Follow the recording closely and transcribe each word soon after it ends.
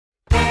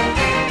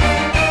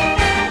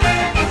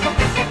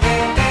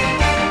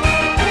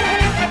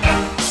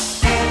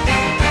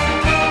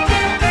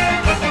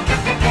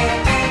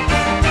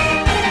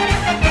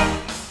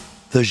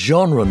The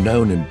genre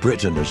known in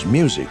Britain as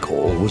music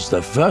hall was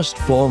the first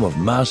form of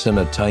mass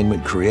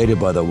entertainment created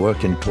by the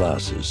working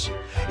classes.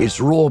 Its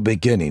raw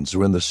beginnings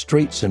were in the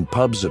streets and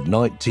pubs of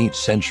 19th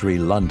century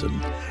London,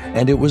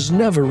 and it was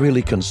never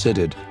really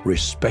considered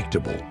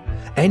respectable.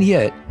 And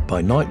yet,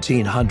 by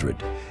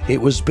 1900, it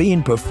was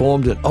being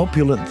performed in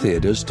opulent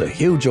theatres to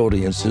huge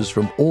audiences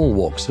from all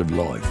walks of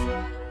life.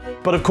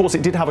 But of course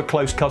it did have a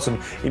close cousin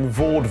in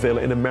vaudeville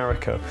in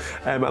America.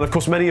 And of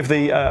course many of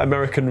the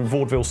American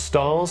vaudeville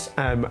stars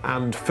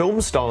and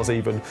film stars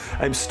even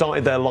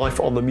started their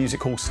life on the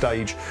music hall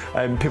stage.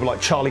 People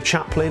like Charlie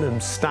Chaplin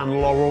and Stan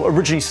Laurel,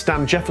 originally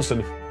Stan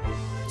Jefferson.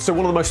 So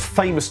one of the most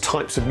famous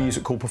types of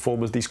music hall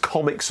performers, these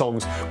comic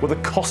songs, were the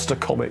coster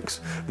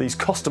comics, these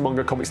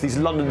costermonger comics, these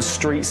London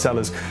street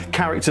sellers,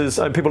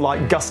 characters, people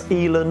like Gus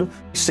Elan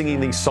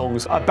singing these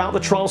songs about the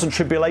trials and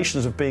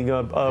tribulations of being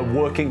a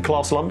working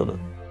class Londoner.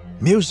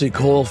 Music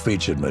hall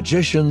featured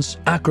magicians,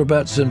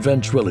 acrobats and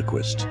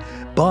ventriloquists,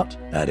 but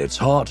at its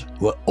heart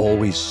were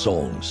always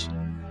songs.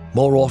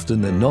 More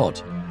often than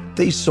not,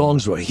 these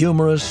songs were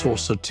humorous or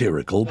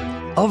satirical,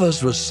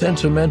 others were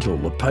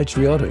sentimental or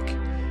patriotic,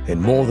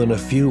 and more than a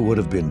few would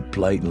have been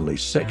blatantly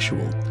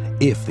sexual,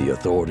 if the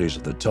authorities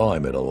at the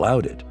time had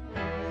allowed it.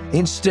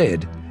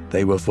 Instead,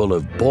 they were full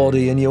of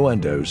bawdy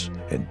innuendos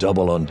and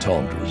double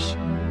entendres.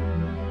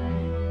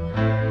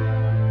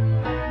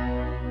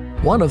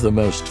 One of the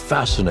most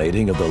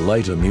fascinating of the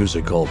later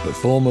music hall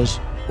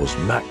performers was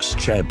Max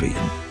Champion.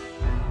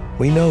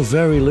 We know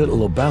very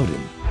little about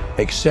him,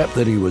 except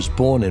that he was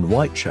born in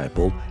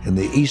Whitechapel in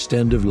the East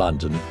End of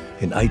London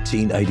in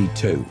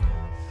 1882,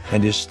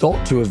 and is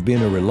thought to have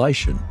been a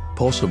relation,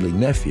 possibly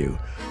nephew,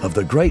 of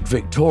the great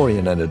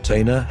Victorian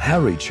entertainer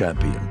Harry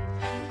Champion,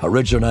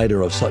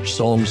 originator of such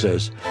songs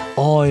as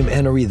 "I'm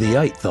Henry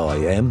VIII I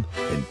Am"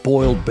 and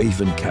 "Boiled Beef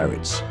and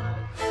Carrots."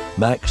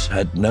 Max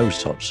had no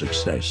such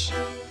success.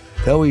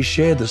 Though he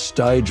shared the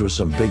stage with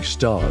some big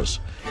stars,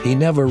 he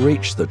never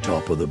reached the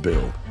top of the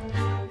bill.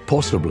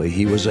 Possibly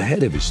he was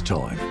ahead of his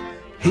time.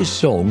 His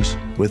songs,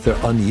 with their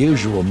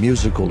unusual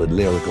musical and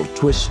lyrical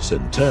twists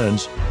and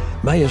turns,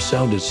 may have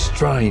sounded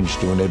strange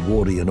to an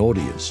Edwardian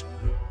audience.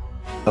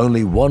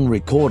 Only one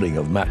recording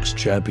of Max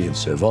Champion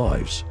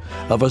survives,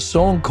 of a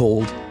song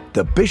called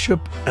 "The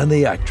Bishop and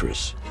the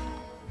Actress."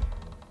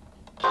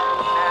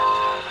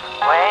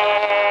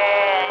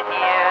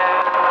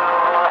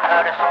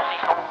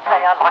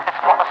 Like a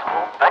squatter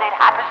school, but it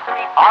happens to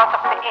be hard to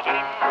fit it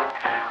in.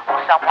 Or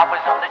someone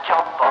was on the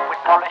job, but with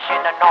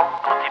polishing a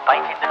knob, or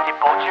debating the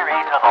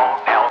debaucheries of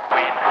old Nell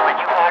Gwynn. When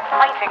you heard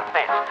fainting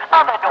fits,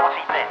 other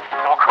naughty bits,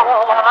 or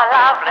call what a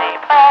lovely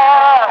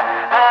pair.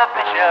 The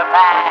bishop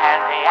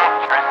and the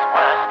actress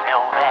were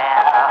still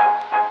there.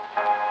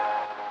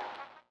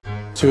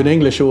 To an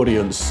English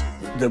audience,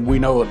 that we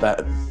know what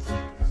that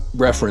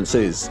reference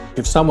is.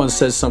 If someone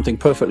says something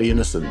perfectly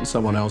innocent and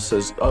someone else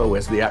says, "Oh,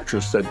 as the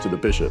actress said to the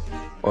bishop,"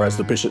 or as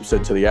the bishop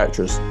said to the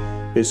actress,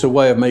 it's a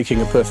way of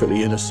making a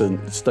perfectly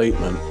innocent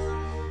statement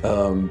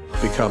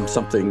become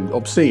something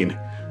obscene.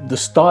 The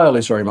style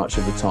is very much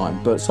of the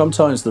time, but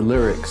sometimes the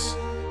lyrics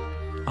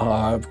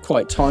are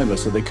quite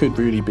timeless, so they could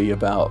really be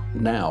about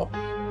now.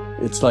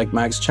 It's like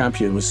Max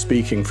Champion was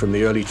speaking from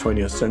the early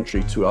 20th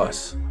century to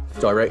us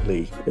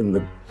directly in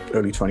the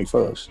early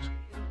 21st.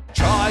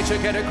 Try to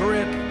get a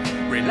grip,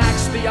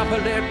 relax the upper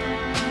lip,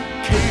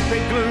 keep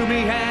it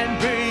gloomy and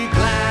be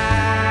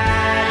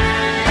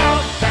glad.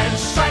 Health and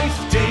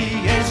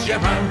safety is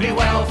your only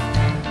wealth.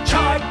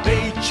 Chide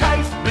me,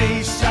 chafe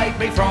me, save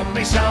me from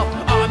myself.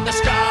 I'm the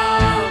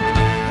scum,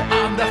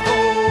 I'm the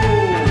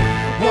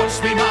fool.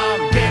 What's me mum,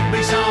 give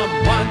me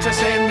someone to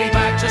send me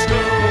back to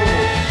school.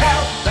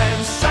 Health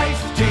and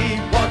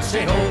safety, what's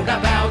it all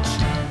about?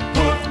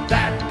 Put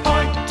that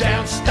point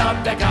down,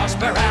 stub the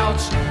gasper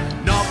out.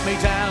 Knock me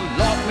down,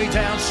 lock me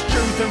down,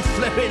 struth and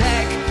flipping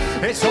neck.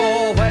 It's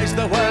always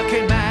the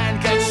working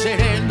man gets it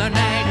in the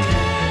neck.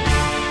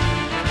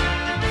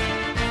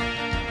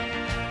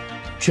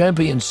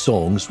 Champion's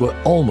songs were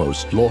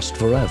almost lost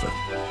forever.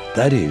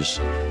 That is,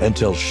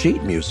 until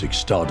sheet music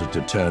started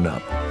to turn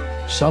up.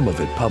 Some of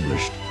it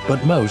published,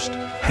 but most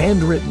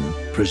handwritten,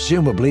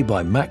 presumably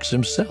by Max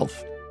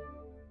himself.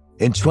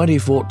 In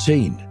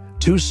 2014,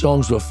 2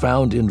 songs were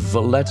found in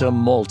Valletta,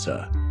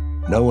 Malta.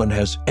 No one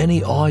has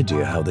any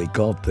idea how they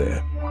got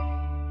there.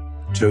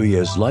 2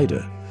 years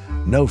later,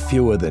 no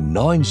fewer than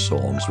 9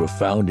 songs were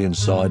found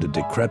inside a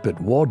decrepit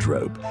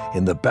wardrobe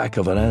in the back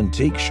of an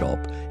antique shop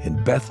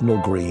in Bethnal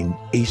Green,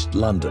 East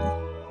London.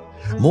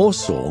 More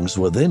songs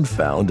were then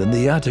found in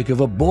the attic of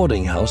a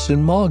boarding house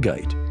in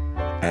Margate,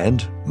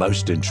 and,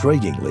 most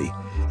intriguingly,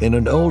 in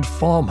an old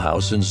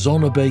farmhouse in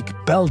Zonnebeek,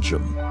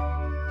 Belgium.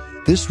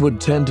 This would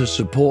tend to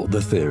support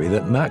the theory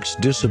that Max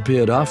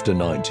disappeared after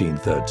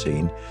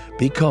 1913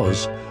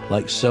 because,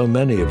 like so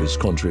many of his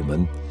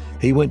countrymen,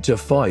 he went to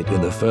fight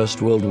in the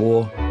First World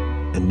War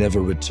and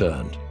never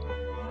returned.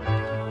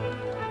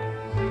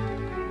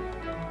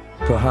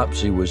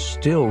 Perhaps he was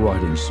still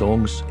writing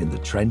songs in the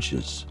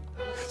trenches.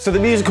 So the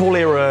music hall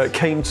era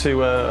came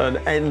to an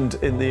end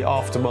in the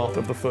aftermath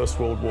of the First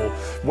World War,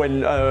 when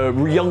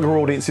younger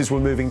audiences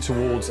were moving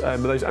towards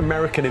those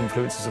American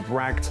influences of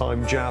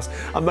ragtime, jazz,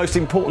 and most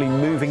importantly,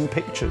 moving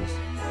pictures.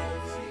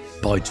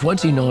 By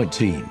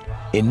 2019,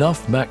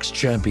 enough Max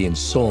Champion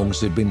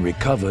songs had been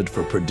recovered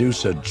for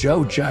producer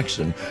Joe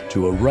Jackson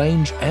to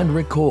arrange and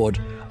record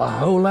a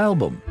whole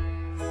album.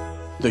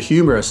 The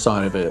humorous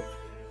side of it,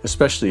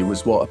 especially,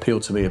 was what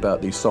appealed to me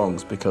about these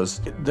songs,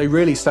 because they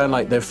really sound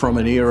like they're from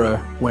an era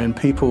when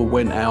people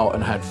went out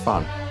and had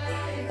fun.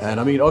 And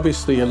I mean,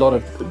 obviously a lot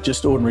of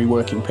just ordinary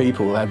working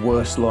people had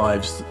worse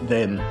lives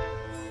then,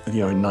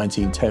 you know, in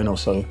 1910 or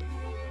so,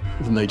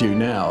 than they do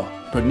now.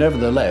 But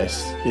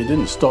nevertheless, it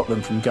didn't stop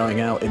them from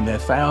going out in their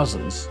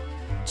thousands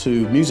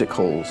to music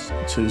halls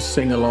to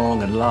sing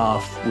along and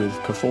laugh with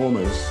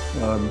performers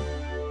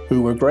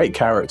who were great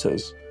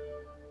characters.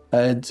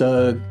 And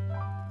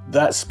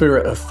that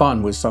spirit of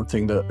fun was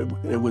something that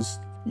it was,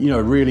 you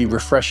know, really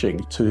refreshing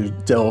to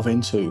delve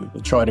into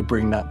and try to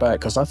bring that back,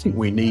 because I think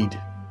we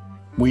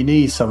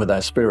need some of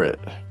that spirit.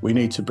 We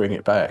need to bring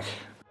it back.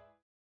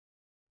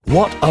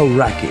 What A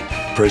Racket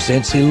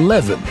presents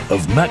 11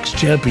 of Max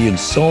Champion's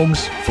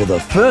songs for the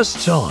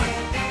first time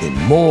in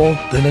more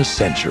than a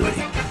century.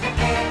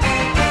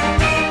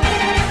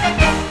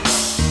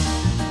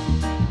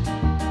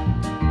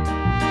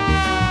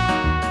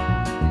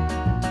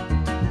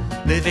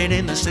 Living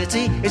in the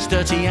city, it's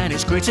dirty and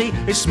it's gritty,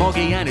 it's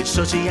smoggy and it's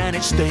sooty and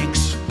it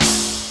stinks.